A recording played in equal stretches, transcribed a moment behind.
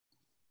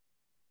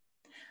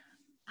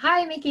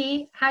Hi,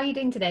 Miki. How are you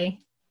doing today?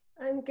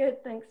 I'm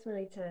good, thanks,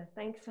 Melita.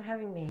 Thanks for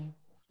having me.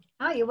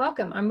 Oh, you're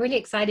welcome. I'm really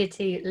excited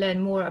to learn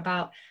more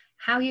about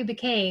how you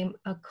became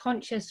a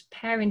conscious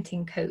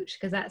parenting coach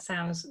because that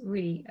sounds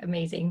really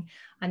amazing.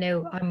 I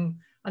know I'm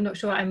not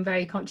sure I'm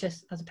very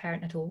conscious as a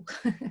parent at all.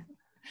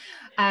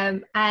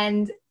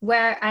 And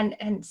where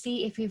and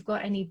see if you've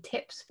got any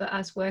tips for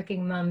us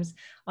working mums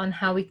on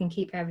how we can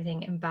keep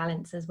everything in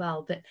balance as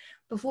well. But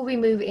before we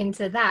move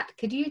into that,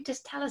 could you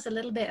just tell us a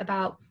little bit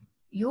about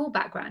your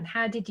background?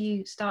 How did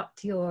you start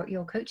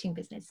your coaching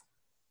business?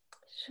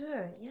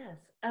 Sure, yes.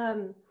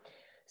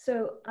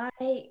 So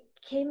I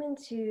came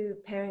into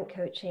parent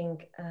coaching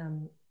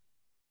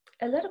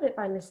a little bit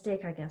by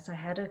mistake, I guess. I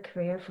had a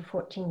career for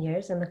 14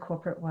 years in the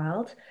corporate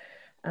world,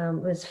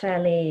 was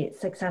fairly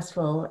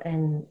successful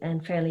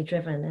and fairly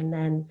driven, and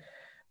then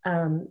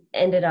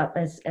ended up,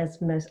 as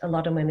a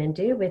lot of women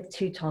do, with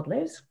two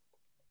toddlers,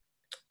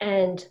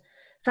 and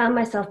found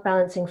myself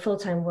balancing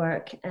full-time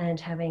work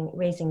and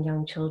raising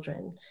young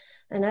children.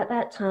 And at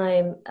that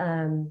time,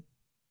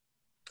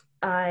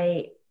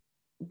 I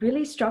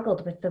really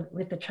struggled with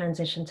the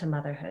transition to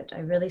motherhood. I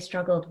really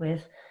struggled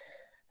with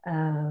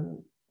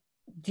um,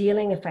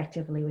 dealing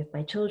effectively with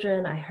my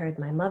children. I heard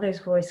my mother's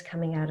voice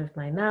coming out of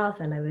my mouth,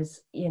 and I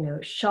was,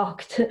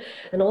 shocked,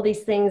 and all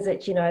these things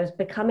that I was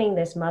becoming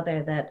this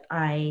mother that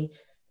I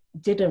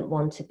didn't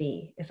want to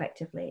be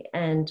effectively,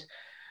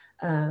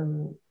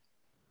 um,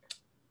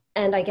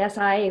 and I guess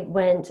I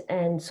went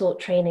and sought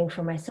training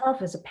for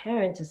myself as a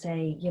parent to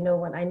say, you know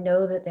what, I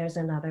know that there's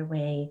another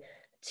way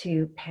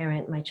to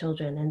parent my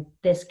children, and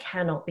this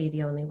cannot be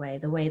the only way.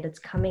 The way that's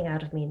coming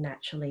out of me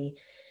naturally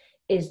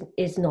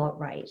is not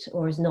right,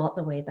 or is not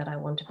the way that I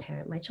want to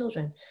parent my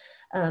children.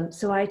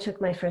 So I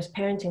took my first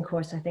parenting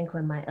course, I think,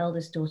 when my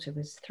eldest daughter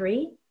was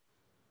 3,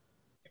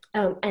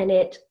 and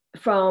it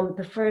from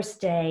the first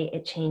day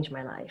it changed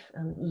my life,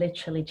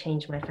 literally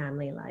changed my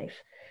family life.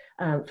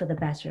 For the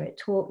better. It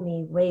taught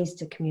me ways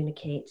to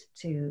communicate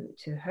to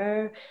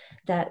her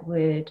that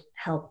would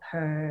help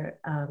her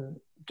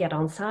get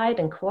on side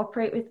and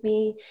cooperate with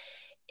me.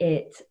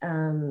 It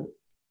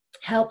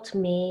helped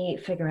me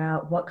figure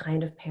out what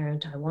kind of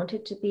parent I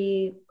wanted to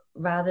be,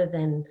 rather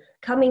than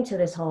coming to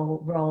this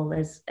whole role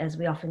as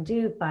we often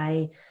do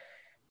by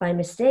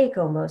mistake.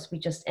 Almost, we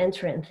just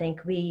enter it and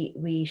think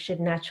we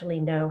should naturally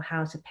know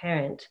how to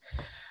parent.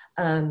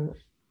 Um,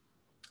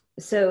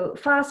 so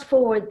fast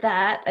forward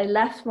that, I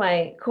left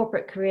my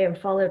corporate career and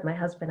followed my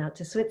husband out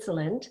to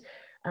Switzerland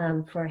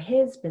for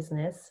his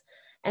business,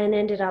 and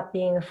ended up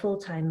being a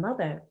full-time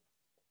mother.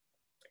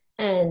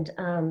 And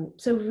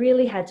so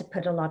really had to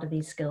put a lot of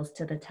these skills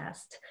to the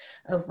test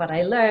of what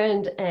I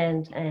learned,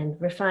 and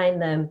refine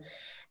them.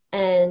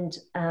 And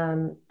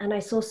I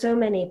saw so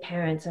many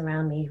parents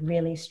around me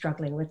really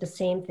struggling with the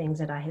same things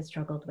that I had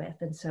struggled with.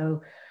 And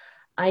so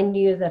I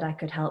knew that I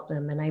could help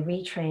them, and I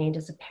retrained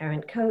as a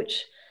parent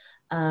coach,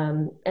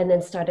 and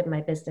then started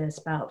my business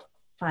about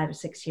 5 or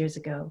 6 years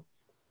ago,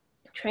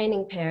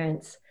 training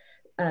parents,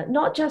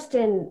 not just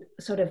in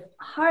sort of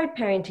hard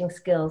parenting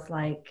skills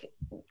like,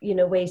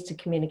 ways to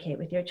communicate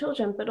with your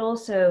children, but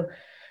also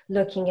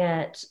looking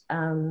at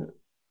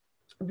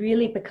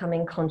really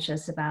becoming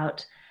conscious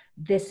about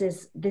this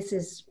is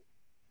these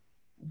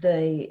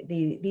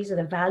are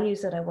the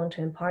values that I want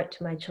to impart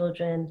to my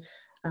children.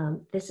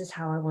 This is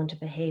how I want to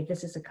behave.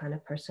 This is the kind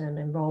of person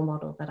and role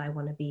model that I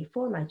want to be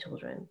for my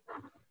children.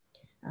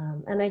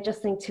 And I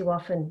just think too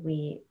often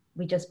we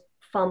just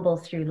fumble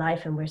through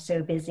life, and we're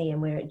so busy,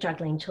 and we're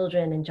juggling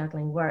children and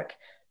juggling work,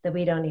 that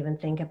we don't even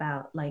think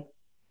about, like,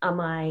 am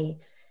I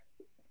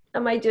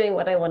am I doing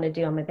what I want to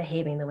do? Am I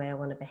behaving the way I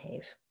want to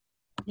behave?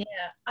 Yeah,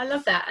 I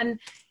love that. And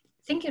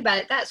thinking about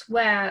it, that's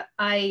where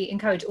I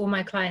encourage all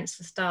my clients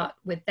to start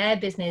with their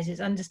business,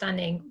 is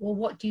understanding, well,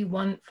 what do you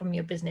want from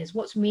your business?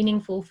 What's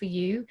meaningful for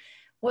you?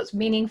 What's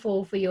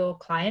meaningful for your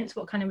clients?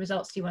 What kind of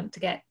results do you want to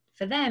get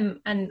for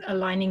them? And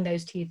aligning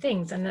those two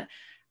things. And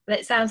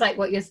that sounds like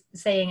what you're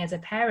saying as a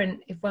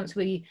parent. If once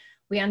we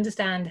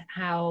understand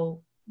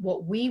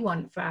what we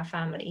want for our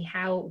family,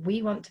 how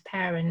we want to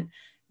parent,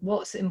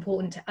 what's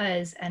important to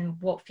us, and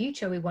what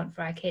future we want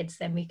for our kids,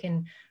 then we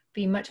can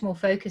be much more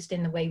focused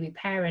in the way we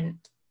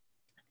parent.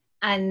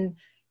 And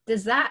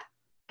does that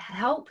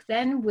help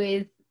then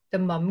with the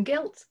mum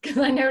guilt? Because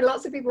I know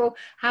lots of people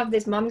have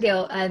this mum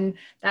guilt, and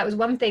that was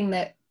one thing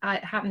that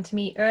happened to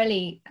me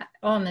early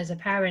on as a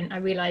parent. I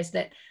realized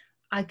that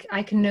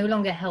I can no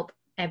longer help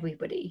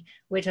everybody,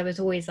 which I was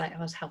always like,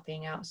 I was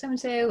helping out so and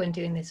so and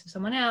doing this for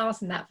someone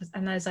else, and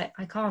I was like,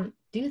 I can't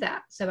do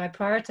that. So I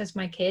prioritized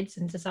my kids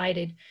and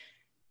decided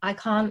I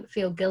can't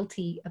feel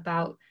guilty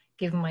about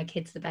giving my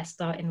kids the best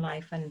start in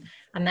life, and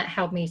that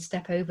helped me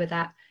step over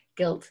that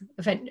guilt.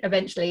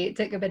 Eventually, it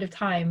took a bit of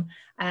time,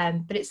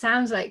 but it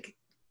sounds like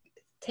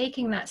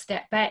taking that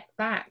step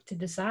back to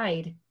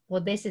decide,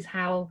 well, this is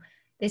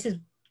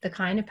the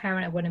kind of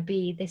parent I want to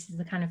be. This is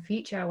the kind of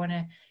future I want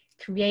to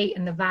create,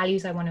 and the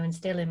values I want to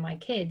instill in my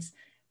kids.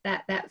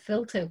 that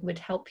filter would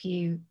help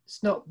you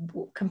stop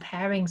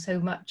comparing so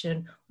much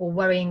and or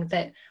worrying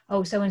that,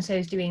 oh, so and so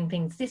is doing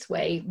things this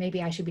way,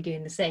 maybe I should be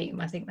doing the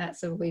same. I think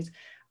that's always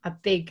a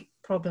big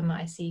problem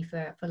that I see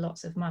for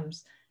lots of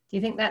mums. Do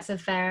you think that's a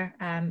fair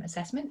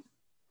assessment?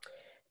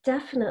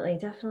 Definitely,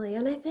 definitely.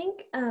 And I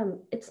think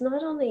it's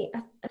not only,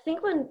 I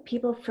think when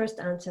people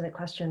first answer the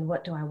question,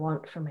 what do I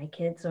want for my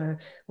kids or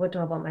what do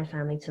I want my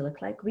family to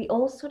look like? We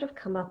all sort of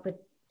come up with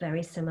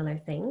very similar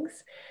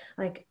things.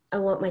 Like, I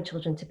want my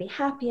children to be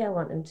happy. I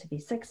want them to be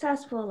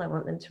successful. I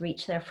want them to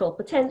reach their full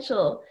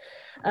potential.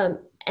 And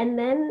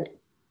then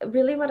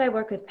really what I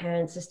work with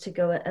parents is to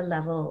go a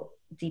level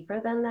deeper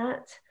than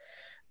that,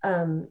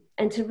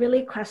 and to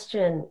really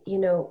question,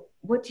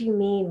 what do you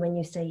mean when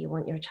you say you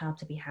want your child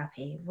to be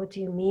happy? What do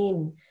you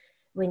mean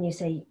when you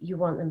say you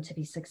want them to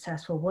be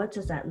successful? What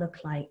does that look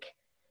like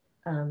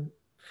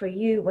for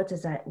you?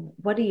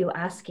 What are you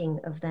asking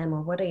of them,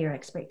 or what are your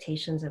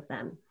expectations of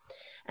them?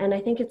 And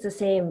I think it's the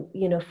same,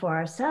 for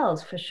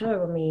ourselves, for sure,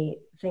 when we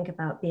think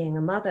about being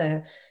a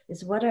mother,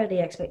 is what are the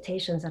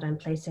expectations that I'm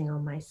placing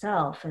on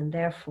myself? And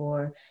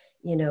therefore,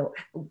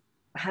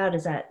 how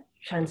does that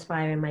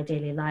transpire in my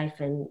daily life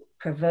and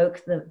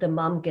provoke the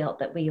mom guilt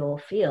that we all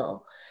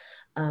feel?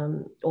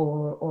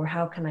 Or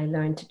how can I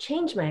learn to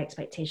change my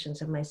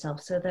expectations of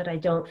myself so that I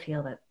don't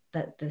feel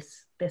that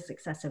this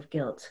excessive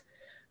guilt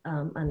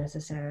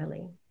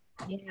unnecessarily.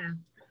 Yeah.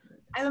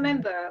 I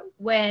remember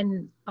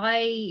when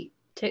I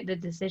took the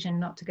decision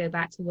not to go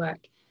back to work,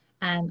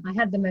 and I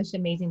had the most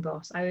amazing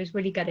boss. I was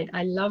really gutted.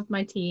 I loved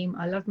my team.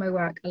 I loved my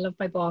work. I loved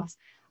my boss.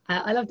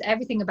 I loved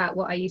everything about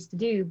what I used to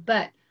do,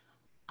 but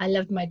I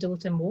loved my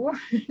daughter more.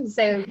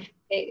 So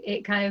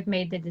it kind of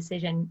made the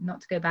decision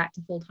not to go back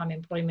to full-time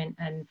employment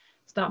and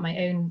start my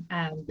own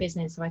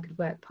business so I could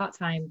work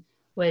part-time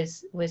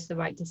was the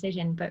right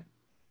decision. But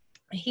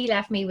he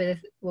left me with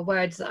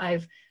words that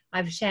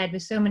I've shared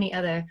with so many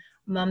other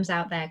mums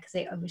out there, because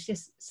it was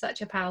just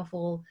such a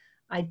powerful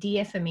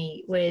idea for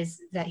me. Was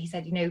that he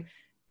said,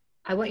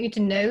 I want you to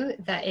know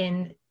that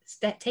in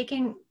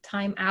taking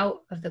time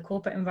out of the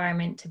corporate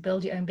environment to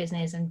build your own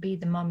business and be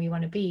the mom you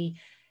want to be,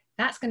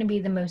 that's going to be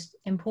the most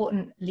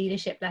important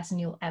leadership lesson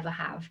you'll ever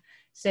have.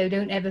 So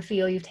don't ever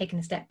feel you've taken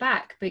a step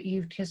back, but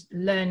you've just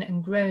learned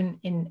and grown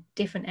in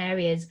different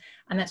areas,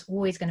 and that's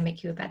always going to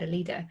make you a better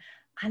leader.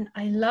 And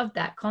I love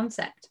that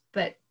concept.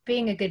 But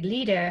being a good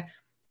leader,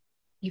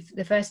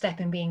 the first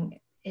step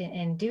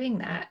in doing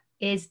that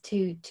is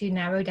to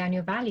narrow down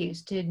your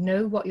values, to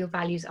know what your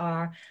values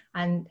are,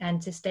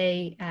 and to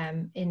stay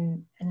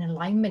in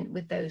alignment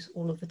with those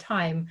all of the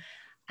time.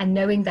 And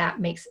knowing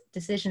that makes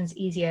decisions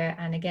easier,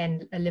 and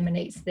again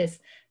eliminates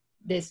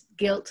this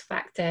guilt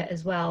factor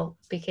as well,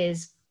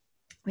 because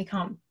we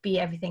can't be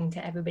everything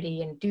to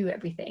everybody and do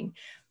everything.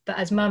 But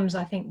as mums,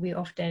 I think we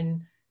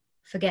often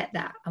forget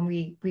that, and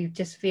we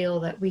just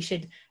feel that we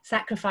should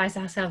sacrifice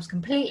ourselves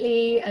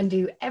completely and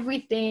do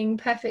everything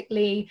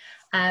perfectly,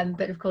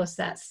 but of course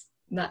that's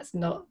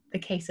not the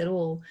case at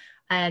all.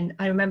 And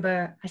I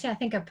remember, actually, I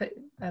think I put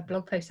a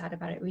blog post out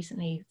about it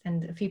recently,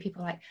 and a few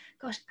people were like,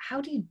 gosh,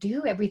 how do you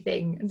do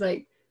everything? It's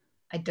like,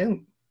 I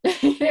don't.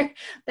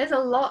 There's a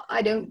lot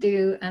I don't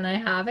do, and I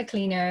have a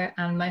cleaner,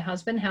 and my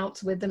husband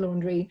helps with the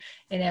laundry,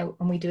 and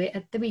we do it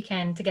at the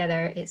weekend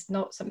together. It's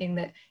not something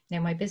that,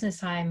 my business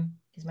time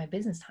is my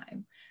business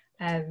time.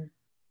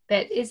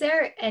 But is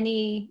there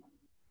any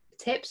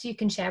tips you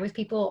can share with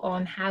people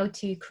on how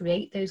to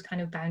create those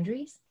kind of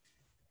boundaries?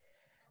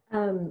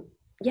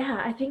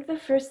 Yeah, I think the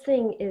first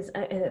thing is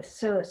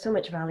so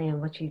much value in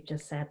what you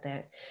just said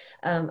there.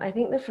 I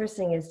think the first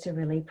thing is to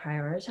really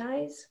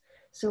prioritize.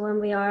 So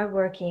when we are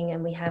working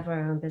and we have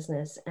our own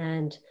business,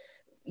 and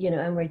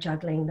and we're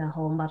juggling the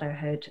whole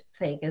motherhood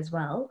thing as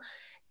well,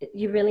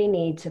 you really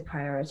need to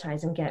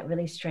prioritize and get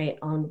really straight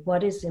on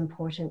what is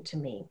important to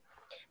me.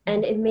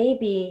 And it may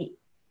be,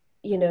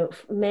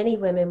 many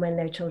women, when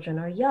their children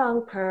are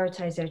young,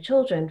 prioritize their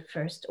children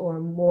first or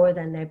more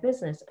than their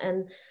business.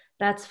 And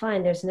that's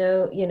fine. There's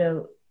no,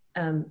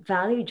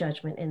 value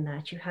judgment in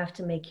that. You have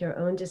to make your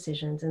own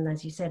decisions. And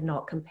as you said,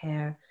 not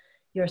compare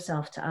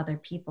yourself to other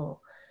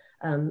people.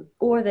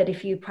 Or that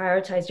if you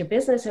prioritize your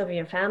business over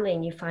your family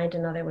and you find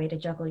another way to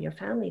juggle your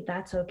family,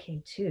 that's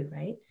okay too,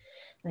 right?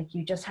 Like,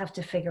 you just have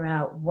to figure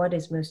out what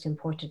is most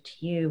important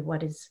to you,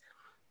 what is,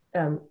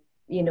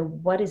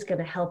 what is going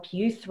to help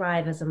you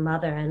thrive as a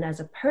mother and as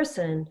a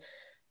person,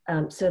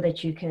 so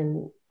that you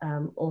can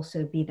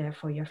also be there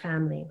for your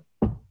family.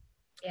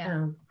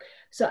 Yeah.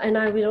 And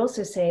I would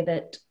also say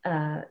that,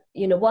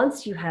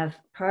 once you have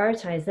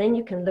prioritized, then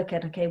you can look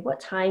at, okay, what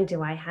time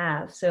do I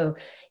have? So,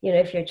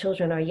 if your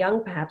children are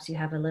young, perhaps you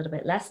have a little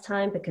bit less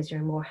time because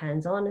you're more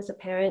hands-on as a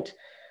parent.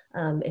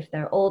 If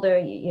they're older,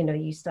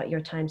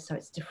 your time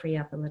starts to free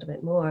up a little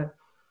bit more.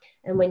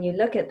 And when you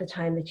look at the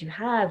time that you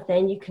have,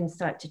 then you can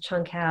start to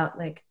chunk out,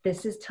 like,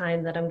 this is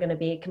time that I'm going to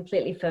be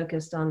completely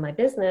focused on my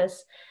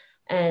business.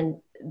 And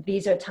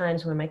these are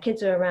times where my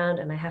kids are around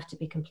and I have to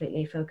be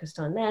completely focused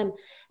on them.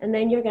 And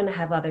then you're going to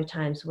have other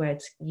times where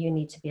you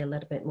need to be a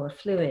little bit more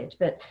fluid.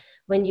 But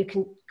when you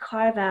can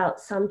carve out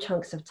some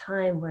chunks of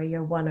time where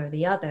you're one or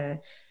the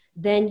other,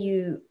 then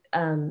you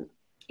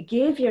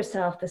give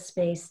yourself the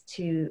space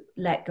to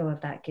let go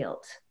of that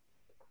guilt.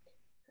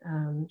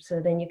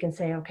 So then you can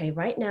say, okay,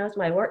 right now is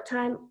my work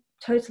time,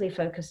 totally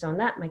focused on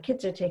that. My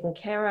kids are taken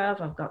care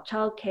of. I've got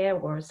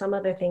childcare or some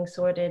other thing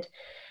sorted.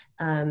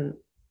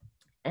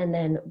 And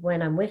then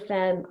when I'm with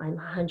them, I'm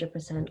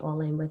 100%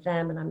 all in with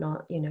them, and I'm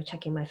not,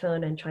 checking my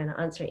phone and trying to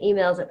answer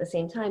emails at the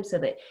same time, so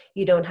that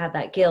you don't have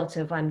that guilt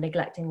of I'm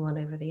neglecting one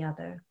over the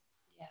other.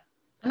 Yeah.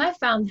 And I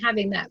found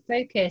having that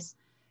focus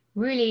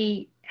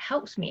really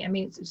helps me. I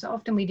mean, so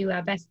often we do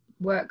our best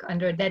work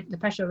under the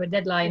pressure of a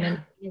deadline, Yeah.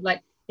 and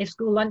like if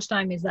school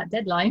lunchtime is that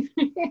deadline,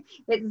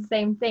 it's the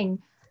same thing.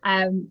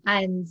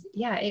 And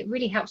yeah, it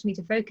really helps me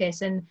to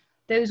focus. And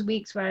those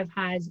weeks where I've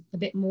had a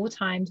bit more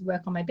time to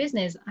work on my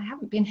business, I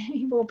haven't been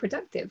any more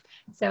productive.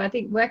 So I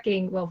think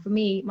working, well, for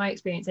me, my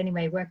experience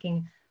anyway,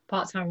 working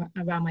part-time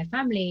around my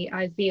family,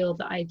 I feel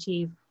that I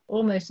achieve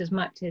almost as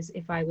much as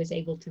if I was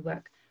able to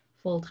work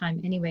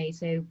full-time anyway.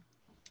 So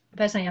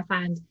personally, I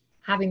found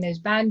having those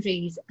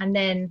boundaries, and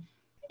then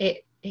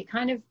it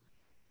kind of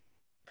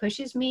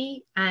pushes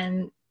me,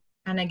 and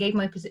I gave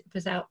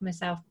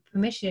myself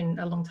permission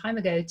a long time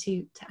ago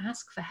to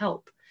ask for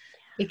help,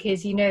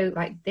 because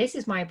like, this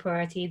is my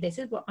priority, this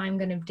is what I'm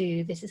going to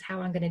do, this is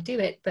how I'm going to do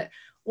it, but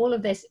all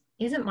of this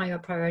isn't my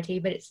priority,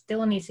 but it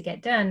still needs to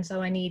get done,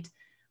 so I need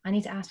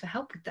to ask for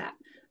help with that.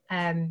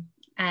 And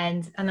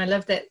I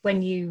love that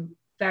when you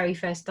very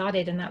first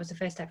started, and that was the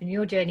first step in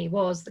your journey,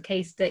 was the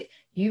case that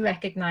you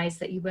recognized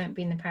that you weren't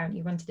being the parent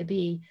you wanted to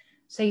be,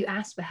 so you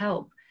asked for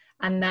help,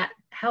 and that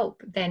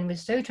help then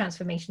was so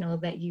transformational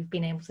that you've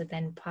been able to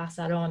then pass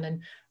that on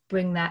and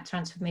bring that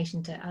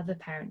transformation to other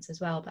parents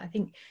as well. But I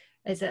think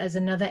as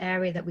another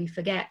area that we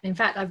forget. In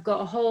fact, I've got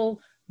a whole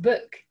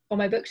book on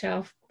my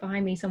bookshelf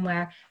behind me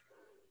somewhere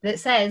that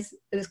says,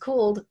 it's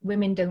called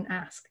Women Don't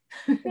Ask.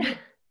 Yeah.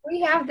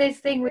 We have this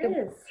thing where we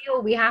It is.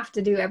 feel we have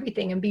to do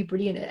everything and be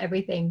brilliant at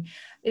everything.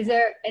 Is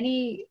there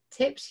any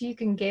tips you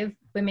can give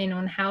women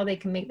on how they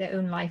can make their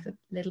own life a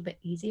little bit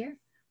easier?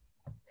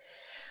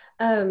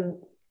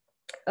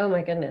 Oh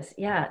my goodness.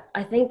 Yeah,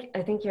 I think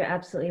you're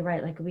absolutely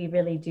right. Like, we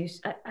really do.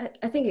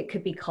 I think it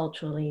could be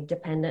culturally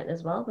dependent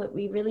as well, but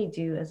we really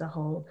do as a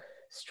whole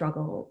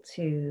struggle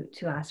to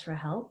ask for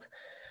help.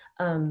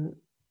 And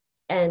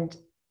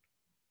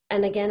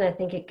again, I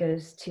think it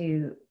goes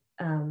to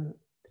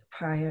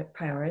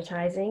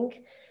prioritizing.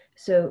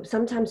 So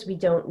sometimes we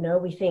don't know.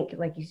 We think,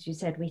 like you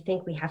said, we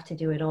think we have to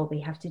do it all. We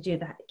have to do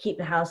that, keep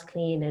the house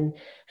clean and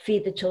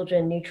feed the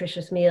children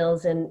nutritious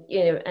meals, and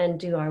and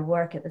do our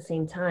work at the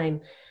same time.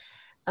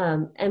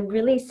 And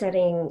really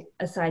setting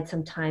aside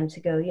some time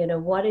to go,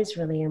 what is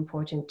really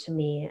important to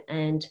me?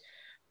 And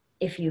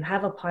if you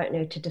have a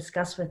partner, to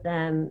discuss with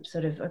them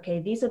sort of, okay,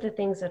 these are the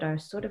things that are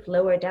sort of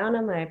lower down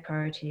on my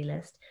priority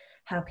list.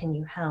 How can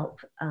you help?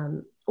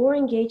 Or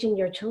engaging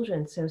your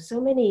children. So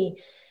many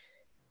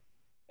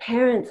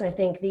parents, I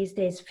think, these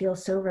days feel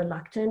so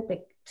reluctant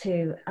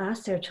to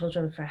ask their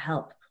children for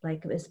help.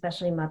 Like,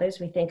 especially mothers,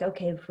 we think,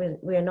 okay, if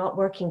we're not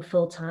working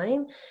full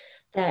time,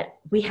 that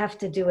we have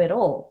to do it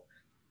all.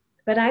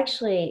 But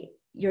actually,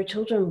 your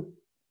children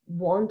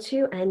want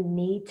to and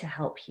need to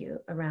help you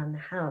around the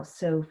house.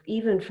 So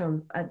even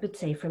from, I would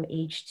say, from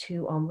age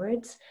 2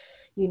 onwards,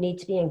 you need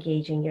to be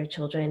engaging your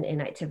children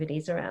in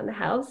activities around the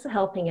house,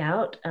 helping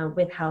out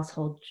with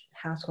household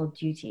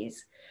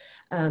duties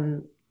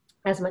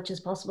as much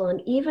as possible.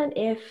 And even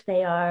if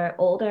they are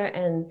older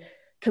and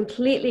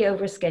completely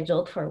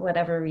overscheduled for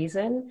whatever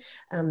reason,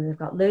 they've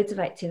got loads of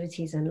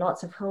activities and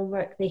lots of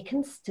homework, they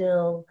can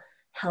still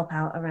help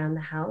out around the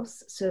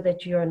house so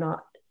that you're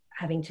not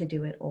having to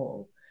do it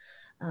all.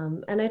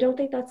 And I don't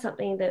think that's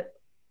something that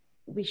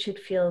we should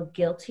feel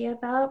guilty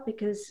about,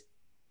 because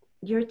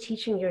you're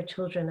teaching your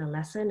children a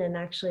lesson, and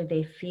actually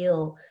they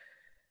feel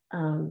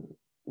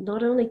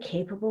not only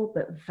capable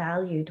but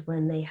valued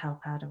when they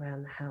help out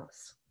around the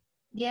house.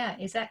 Yeah,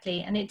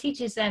 exactly. And it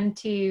teaches them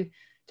to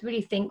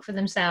really think for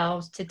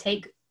themselves, to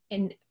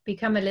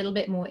become a little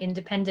bit more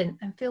independent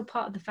and feel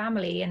part of the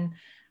family. And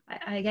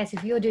I guess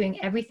if you're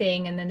doing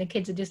everything and then the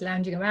kids are just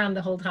lounging around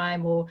the whole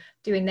time or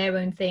doing their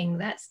own thing,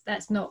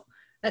 that's not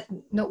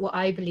what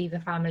I believe a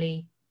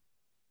family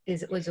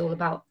was all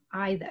about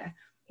either.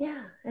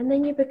 Yeah. And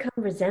then you become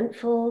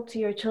resentful to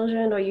your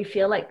children, or you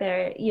feel like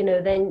they're,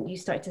 then you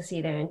start to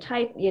see their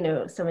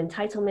some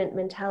entitlement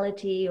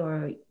mentality,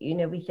 or,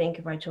 we think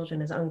of our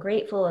children as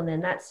ungrateful, and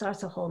then that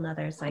starts a whole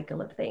nother cycle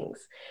of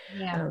things.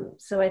 Yeah.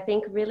 So I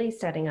think really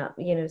setting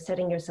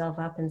yourself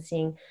up and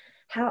seeing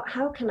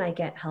how can I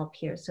get help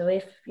here? So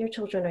if your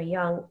children are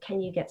young,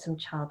 can you get some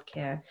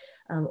childcare?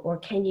 Or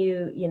can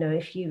you,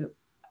 if you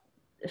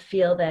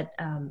feel that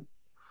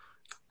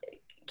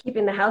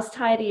keeping the house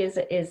tidy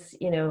is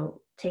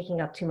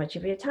taking up too much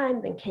of your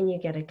time, then can you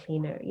get a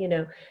cleaner, you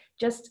know,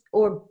 just,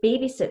 or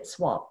babysit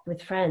swap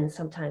with friends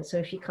sometimes. So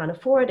if you can't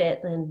afford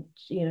it, then,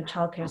 you know,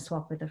 childcare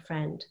swap with a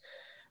friend.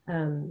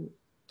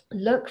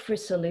 Look for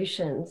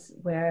solutions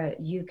where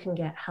you can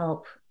get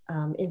help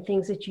in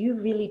things that you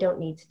really don't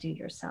need to do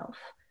yourself.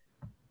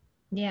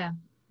 Yeah,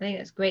 I think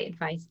that's great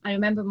advice. I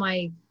remember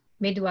my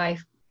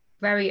midwife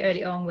very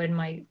early on when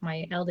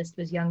my eldest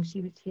was young,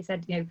 she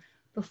said, you know,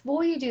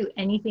 before you do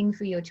anything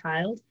for your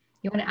child,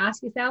 you want to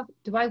ask yourself,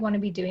 do I want to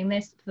be doing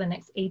this for the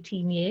next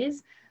 18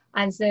 years?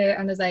 And so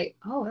I was like,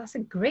 oh, that's a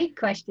great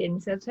question.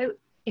 So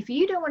if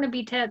you don't want to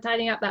be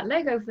tidying up that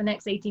Lego for the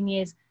next 18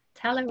 years,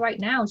 tell her right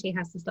now she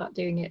has to start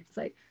doing it. It's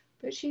like,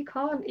 but she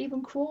can't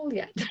even crawl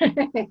yet.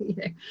 You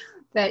know,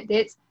 but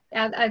it's,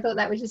 and I thought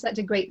that was just such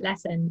a great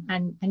lesson,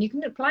 and you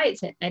can apply it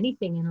to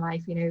anything in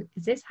life. You know,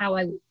 is this how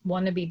I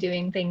want to be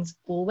doing things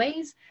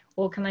always,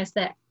 or can I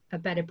set a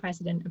better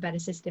precedent, a better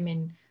system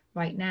in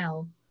right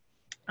now?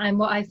 And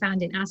what I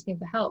found in asking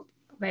for help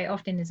very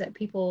often is that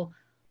people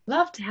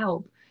love to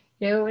help.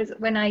 You know,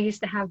 when I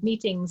used to have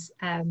meetings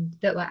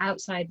that were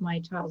outside my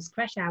child's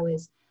creche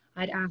hours,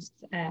 I'd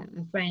asked a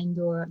friend,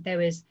 or there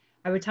was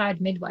a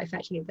retired midwife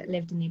actually that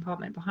lived in the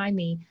apartment behind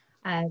me,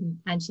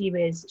 and she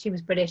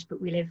was British,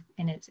 but we live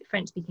in a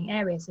French-speaking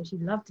area, so she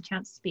loved the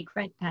chance to speak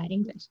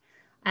English.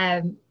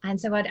 And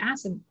so I'd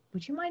ask them,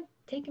 "Would you mind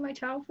taking my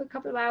child for a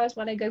couple of hours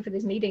while I go for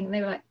this meeting?" And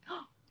they were like,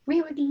 "Oh,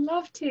 we would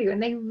love to,"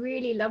 and they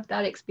really loved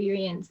that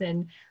experience.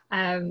 And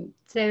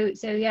so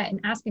yeah,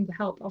 in asking for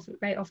help,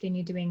 very often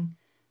you're doing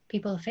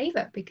people a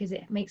favor because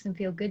it makes them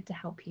feel good to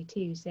help you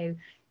too. So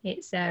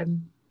it's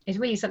it's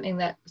really something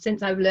that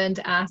since I've learned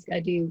to ask, I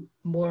do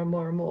more and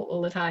more and more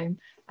all the time.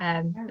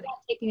 But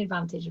taking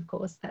advantage, of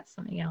course, that's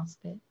something else.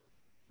 But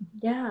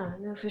Yeah,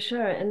 no, for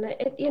sure. And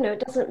it, you know,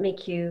 it doesn't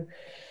make you,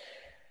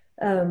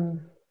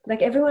 um,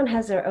 like everyone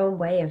has their own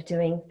way of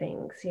doing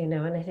things, you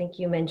know, and I think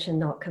you mentioned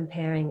not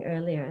comparing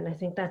earlier. And I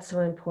think that's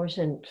so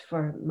important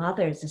for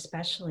mothers,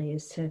 especially,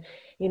 is to,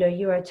 you know,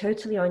 you are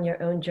totally on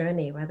your own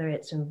journey, whether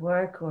it's in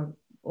work or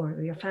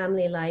your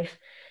family life,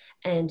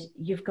 and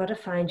you've got to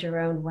find your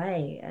own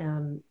way.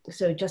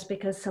 So just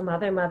because some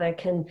other mother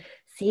can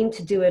seem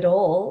to do it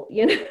all,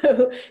 you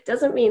know,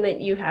 doesn't mean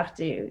that you have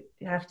to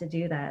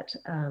do that.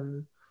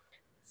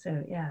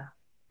 So yeah.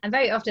 and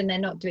very often they're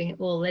not doing it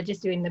all, they're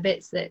just doing the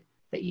bits that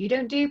you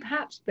don't do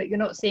perhaps, but you're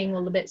not seeing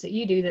all the bits that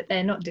you do that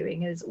they're not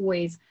doing. There's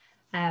always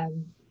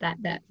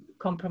that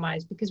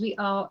compromise, because we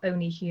are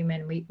only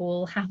human, we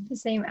all have the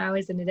same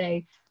hours in a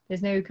day.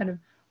 There's no kind of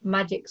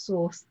magic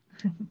source.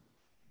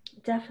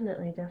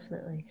 Definitely,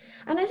 definitely.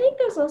 And I think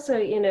there's also,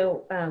 you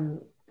know,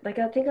 like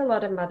I think a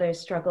lot of mothers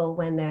struggle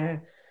when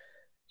their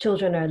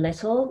children are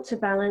little to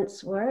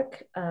balance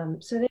work.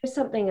 So there's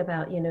something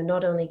about, you know,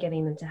 not only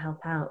getting them to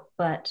help out,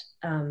 but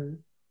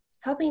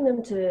helping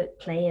them to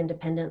play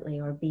independently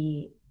or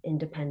be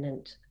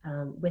independent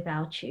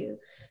without you,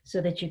 so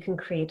that you can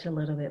create a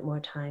little bit more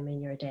time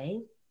in your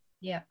day.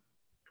 Yeah.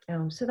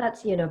 So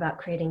that's, you know, about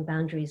creating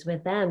boundaries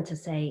with them to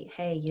say,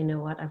 hey, you know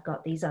what, I've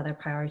got these other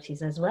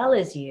priorities as well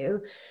as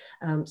you.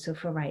 So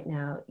for right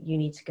now, you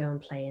need to go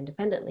and play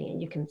independently,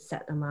 and you can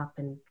set them up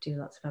and do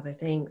lots of other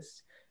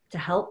things to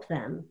help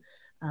them.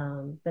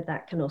 But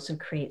that can also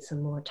create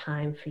some more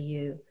time for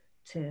you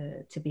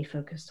to be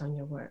focused on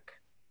your work.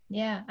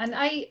 Yeah, and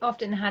I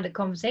often had a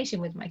conversation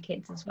with my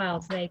kids as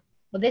well, say,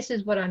 well, this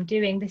is what I'm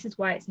doing, this is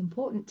why it's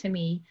important to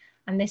me,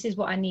 and this is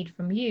what I need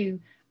from you.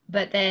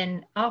 But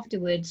then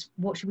afterwards,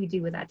 what should we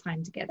do with that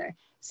time together?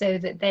 So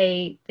that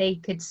they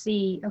could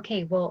see,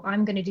 okay, well,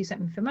 I'm going to do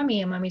something for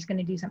mummy, and mummy's going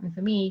to do something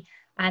for me,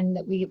 and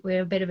that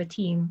we're a bit of a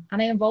team.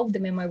 And I involved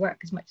them in my work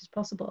as much as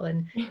possible.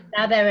 And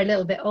now they're a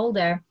little bit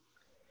older.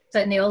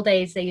 So in the old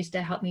days, they used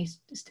to help me.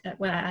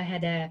 Well, I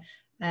had a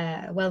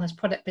wellness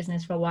product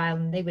business for a while,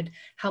 and they would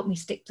help me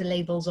stick the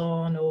labels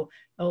on,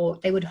 or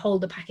they would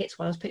hold the packets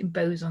while I was putting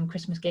bows on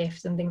Christmas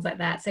gifts and things like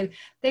that. So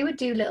they would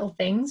do little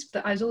things,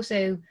 but I was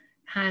also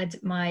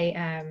had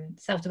my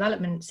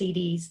self-development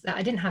CDs that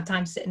I didn't have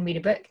time to sit and read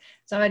a book,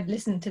 so I'd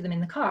listen to them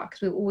in the car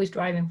because we were always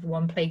driving from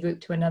one play group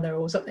to another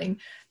or something.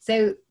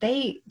 So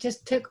they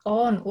just took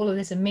on all of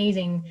this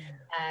amazing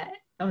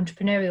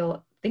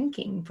entrepreneurial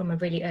thinking from a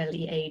really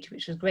early age,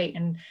 which was great.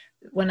 And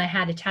when I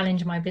had a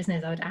challenge in my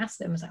business, I would ask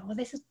them, I was like, well,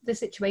 this is the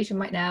situation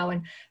right now,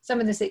 and some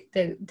of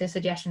the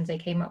suggestions they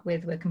came up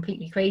with were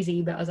completely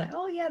crazy, but I was like,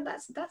 oh yeah,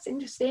 that's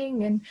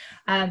interesting.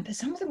 And but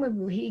some of them were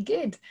really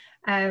good,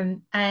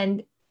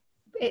 and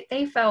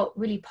they felt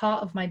really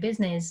part of my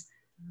business,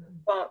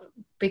 but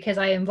because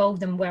I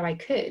involved them where I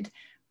could.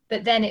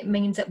 But then it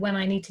means that when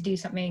I need to do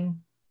something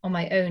on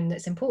my own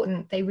that's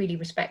important, they really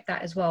respect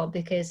that as well,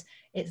 because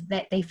it's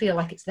that they feel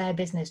like it's their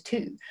business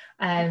too.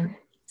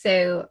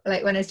 So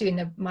like when I was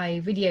doing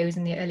my videos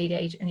in the early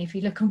days, and if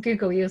you look on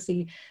Google, you'll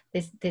see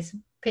this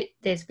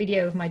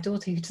video of my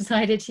daughter who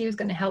decided she was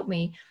going to help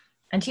me,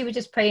 and she was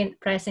just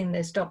pressing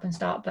the stop and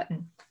start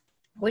button,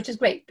 which is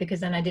great because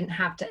then I didn't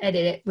have to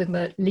edit it with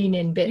my lean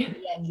in bit at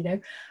the end, you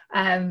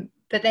know.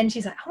 But then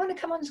she's like, I want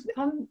to come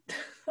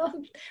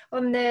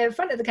on the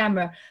front of the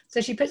camera.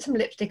 So she put some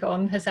lipstick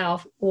on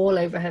herself all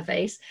over her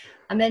face.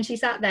 And then she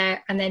sat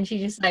there, and then she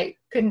just like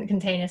couldn't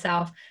contain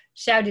herself,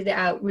 shouted it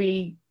out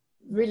really,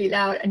 really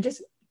loud, and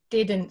just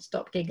didn't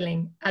stop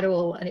giggling at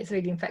all. And it's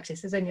really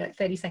infectious. It's only like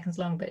 30 seconds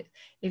long, but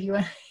if you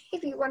want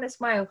if you want to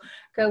smile,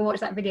 go and watch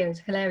that video. It's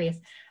hilarious.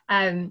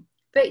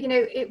 But you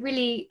know, it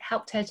really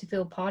helped her to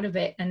feel part of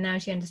it, and now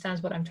she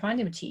understands what I'm trying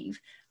to achieve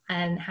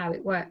and how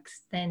it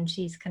works. Then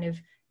she's kind of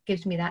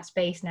gives me that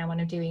space now when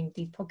I'm doing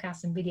these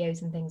podcasts and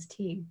videos and things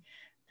too.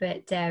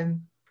 But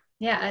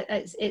yeah,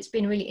 it's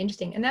been really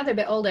interesting. And now they're a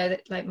bit older,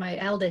 that like my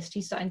eldest,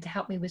 she's starting to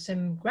help me with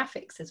some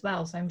graphics as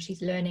well. So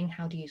she's learning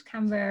how to use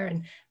Canva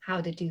and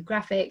how to do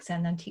graphics,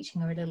 and I'm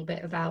teaching her a little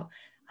bit about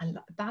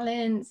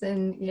balance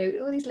and, you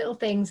know, all these little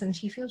things. And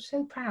she feels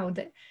so proud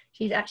that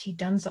she's actually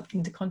done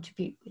something to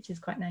contribute, which is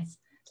quite nice.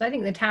 So I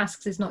think the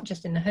tasks is not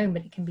just in the home,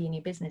 but it can be in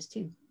your business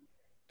too.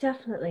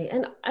 Definitely.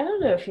 And I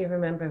don't know if you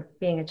remember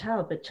being a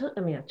child, but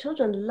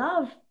children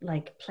love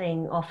like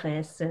playing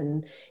office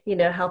and, you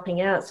know,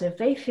 helping out. So if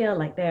they feel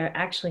like they're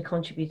actually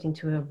contributing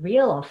to a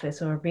real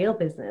office or a real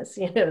business,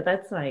 you know,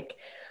 that's like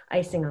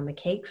icing on the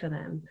cake for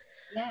them.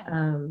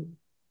 Yeah.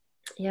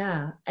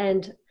 Yeah.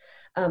 And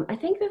I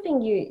think the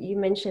thing you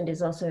mentioned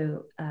is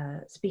also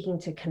speaking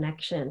to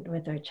connection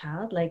with our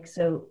child. Like,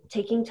 so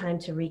taking time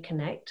to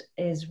reconnect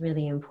is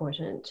really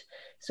important.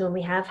 So when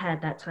we have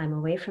had that time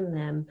away from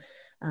them,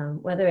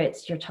 whether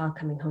it's your child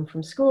coming home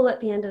from school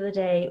at the end of the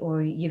day,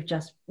 or you've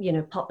just, you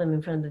know, popped them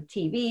in front of the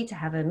TV to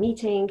have a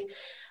meeting,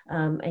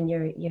 and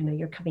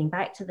you're coming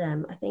back to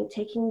them, I think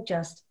taking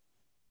just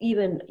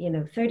even, you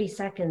know, 30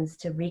 seconds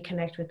to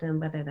reconnect with them,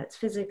 whether that's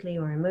physically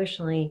or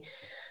emotionally,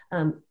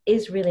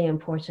 is really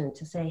important,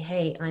 to say,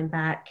 hey, I'm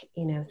back,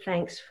 you know,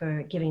 thanks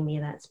for giving me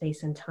that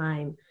space and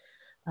time.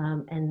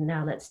 And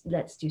now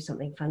let's do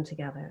something fun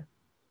together.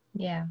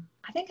 Yeah.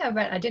 I think I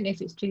read, I don't know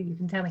if it's true, you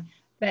can tell me,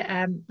 but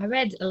I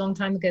read a long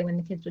time ago when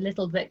the kids were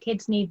little that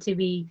kids need to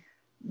be,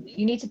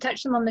 you need to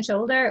touch them on the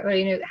shoulder, or,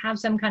 you know, have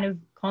some kind of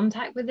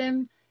contact with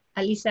them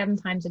at least 7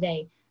 times a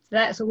day. So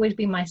that's always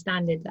been my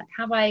standard. Like,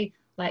 have I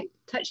like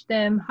touched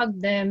them,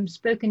 hugged them,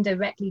 spoken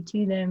directly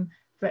to them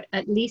for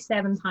at least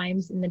 7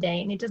 times in the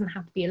day? And it doesn't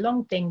have to be a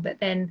long thing, but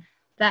then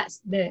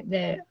that's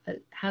the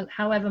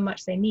however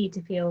much they need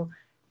to feel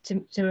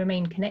to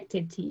remain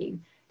connected to you.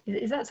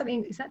 Is that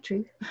something, is that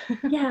true?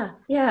 Yeah.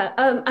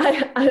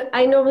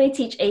 I normally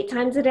teach 8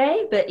 times a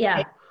day, but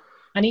yeah.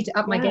 I need to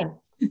up my game.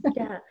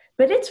 Yeah,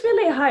 but it's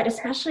really hard,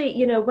 especially,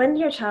 you know, when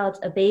your child's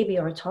a baby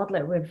or a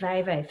toddler, we're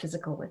very, very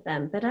physical with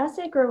them. But as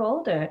they grow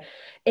older,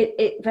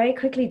 it very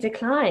quickly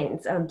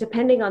declines,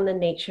 depending on the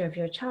nature of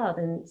your child.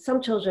 And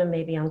some children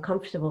may be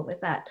uncomfortable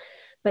with that.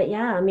 But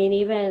yeah, I mean,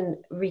 even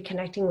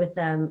reconnecting with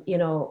them, you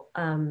know,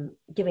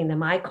 giving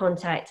them eye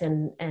contact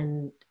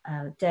and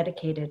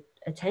dedicated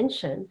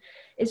attention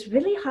is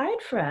really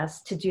hard for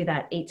us to do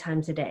that 8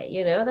 times a day.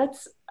 You know,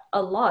 that's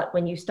a lot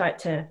when you start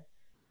to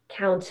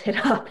count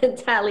it up and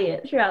tally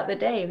it throughout the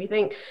day. We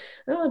think,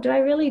 oh, do I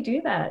really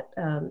do that?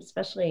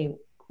 Especially,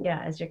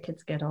 yeah, as your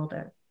kids get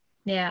older.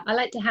 Yeah, I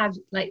like to have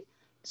like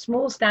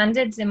small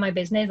standards in my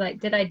business. Like,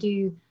 did I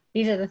do,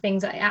 these are the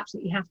things that I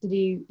absolutely have to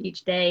do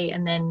each day.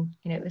 And then,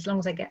 you know, as long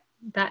as I get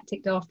that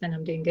ticked off, then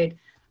I'm doing good.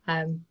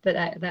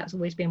 But that's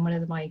always been one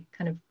of my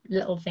kind of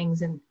little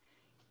things. And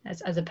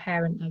as a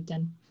parent, I've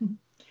done.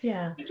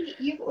 Yeah.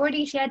 You've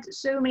already shared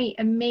so many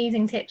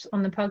amazing tips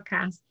on the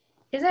podcast.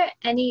 Is there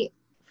any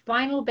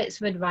final bits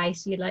of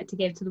advice you'd like to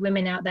give to the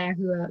women out there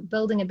who are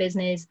building a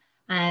business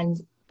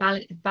and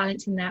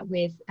balancing that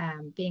with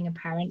being a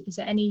parent? Is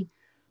there any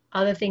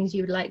other things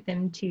you would like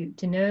them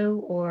to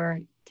know,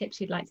 or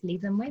tips you'd like to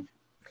leave them with?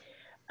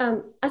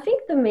 I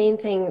think the main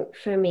thing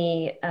for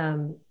me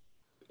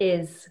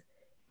is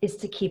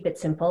to keep it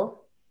simple.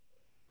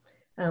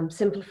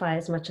 Simplify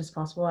as much as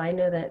possible. I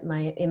know that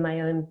in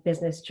my own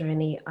business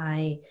journey,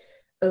 I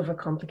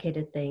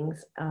overcomplicated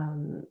things.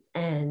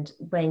 And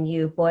when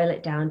you boil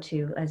it down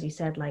to, as you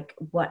said, like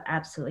what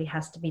absolutely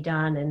has to be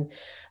done, and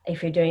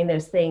if you're doing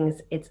those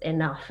things, it's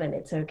enough and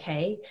it's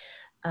okay.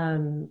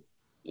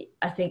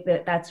 I think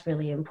that that's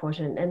really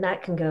important, and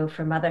that can go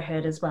for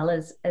motherhood as well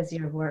as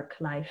your work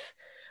life.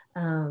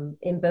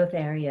 In both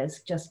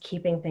areas, just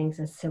keeping things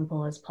as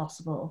simple as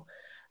possible,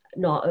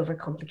 not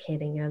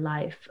overcomplicating your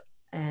life,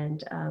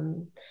 and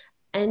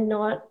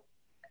not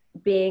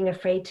being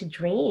afraid to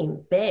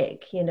dream big,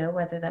 you know,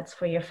 whether that's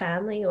for your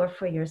family or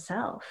for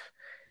yourself.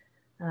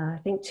 I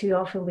think too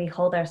often we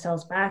hold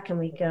ourselves back and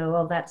we go,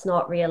 oh, that's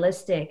not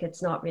realistic.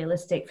 It's not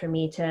realistic for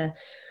me to,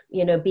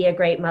 you know, be a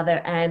great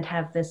mother and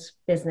have this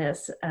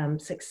business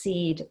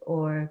succeed,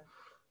 or,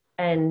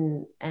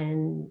 and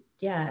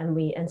yeah,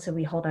 and so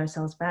we hold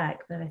ourselves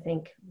back. But I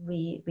think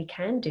we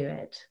can do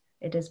it.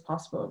 It is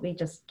possible. We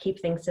just keep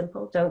things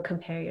simple. Don't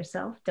compare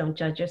yourself. Don't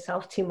judge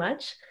yourself too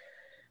much.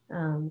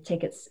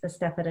 Take it a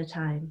step at a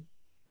time.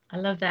 I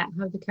love that.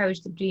 Have the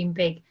courage to dream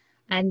big.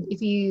 And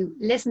if you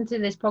listen to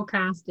this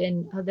podcast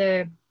in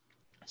other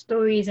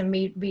stories and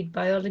read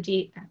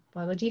biographies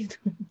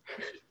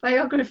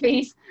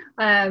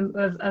of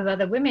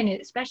other women,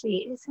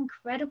 especially. It's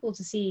incredible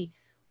to see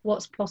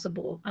what's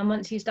possible. And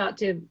once you start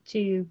to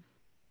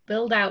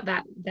build out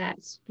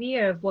that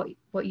sphere of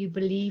what you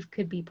believe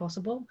could be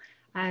possible,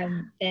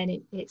 then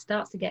it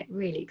starts to get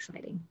really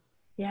exciting.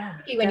 Yeah,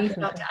 When you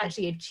start definitely. to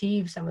actually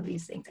achieve some of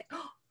these things, like,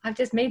 oh, I've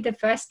just made the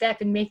first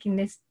step in making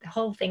this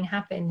whole thing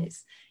happen.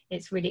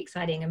 It's really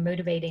exciting and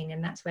motivating,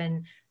 and that's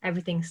when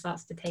everything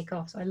starts to take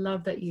off. So I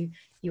love that you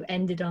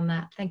ended on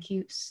that. Thank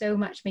you so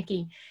much,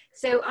 Miki.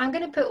 So I'm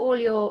going to put all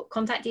your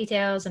contact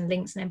details and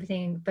links and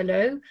everything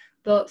below,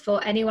 but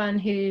for anyone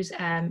who's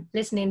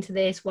listening to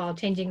this while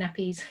changing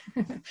nappies,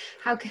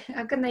 how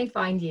can they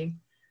find you?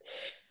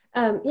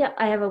 Yeah,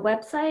 I have a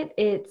website.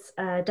 It's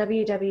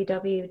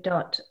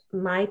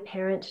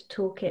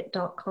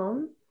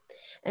www.myparenttoolkit.com.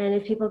 And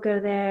if people go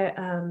there,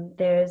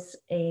 there's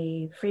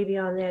a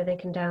freebie on there they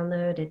can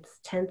download. It's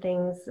 10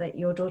 things that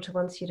your daughter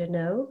wants you to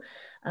know.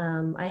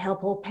 I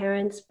help all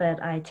parents,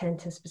 but I tend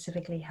to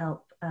specifically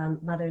help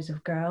mothers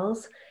of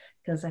girls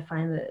because I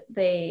find that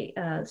they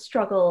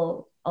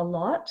struggle a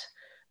lot,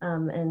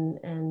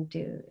 and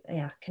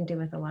can do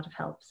with a lot of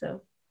help.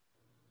 So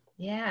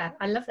Yeah,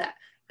 I love that.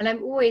 And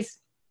I'm always,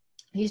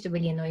 it used to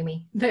really annoy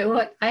me. But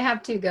what, I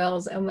have two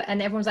girls,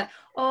 and everyone's like,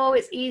 "Oh,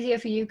 it's easier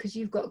for you because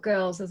you've got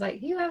girls." I was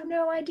like, "You have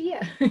no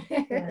idea."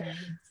 yeah.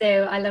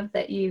 So I love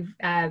that you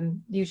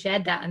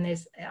shared that,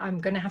 and I'm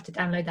going to have to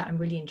download that. I'm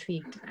really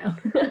intrigued now.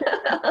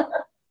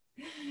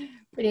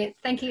 Brilliant.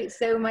 Thank you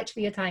so much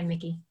for your time,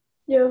 Miki.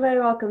 You're very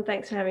welcome.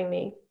 Thanks for having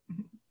me.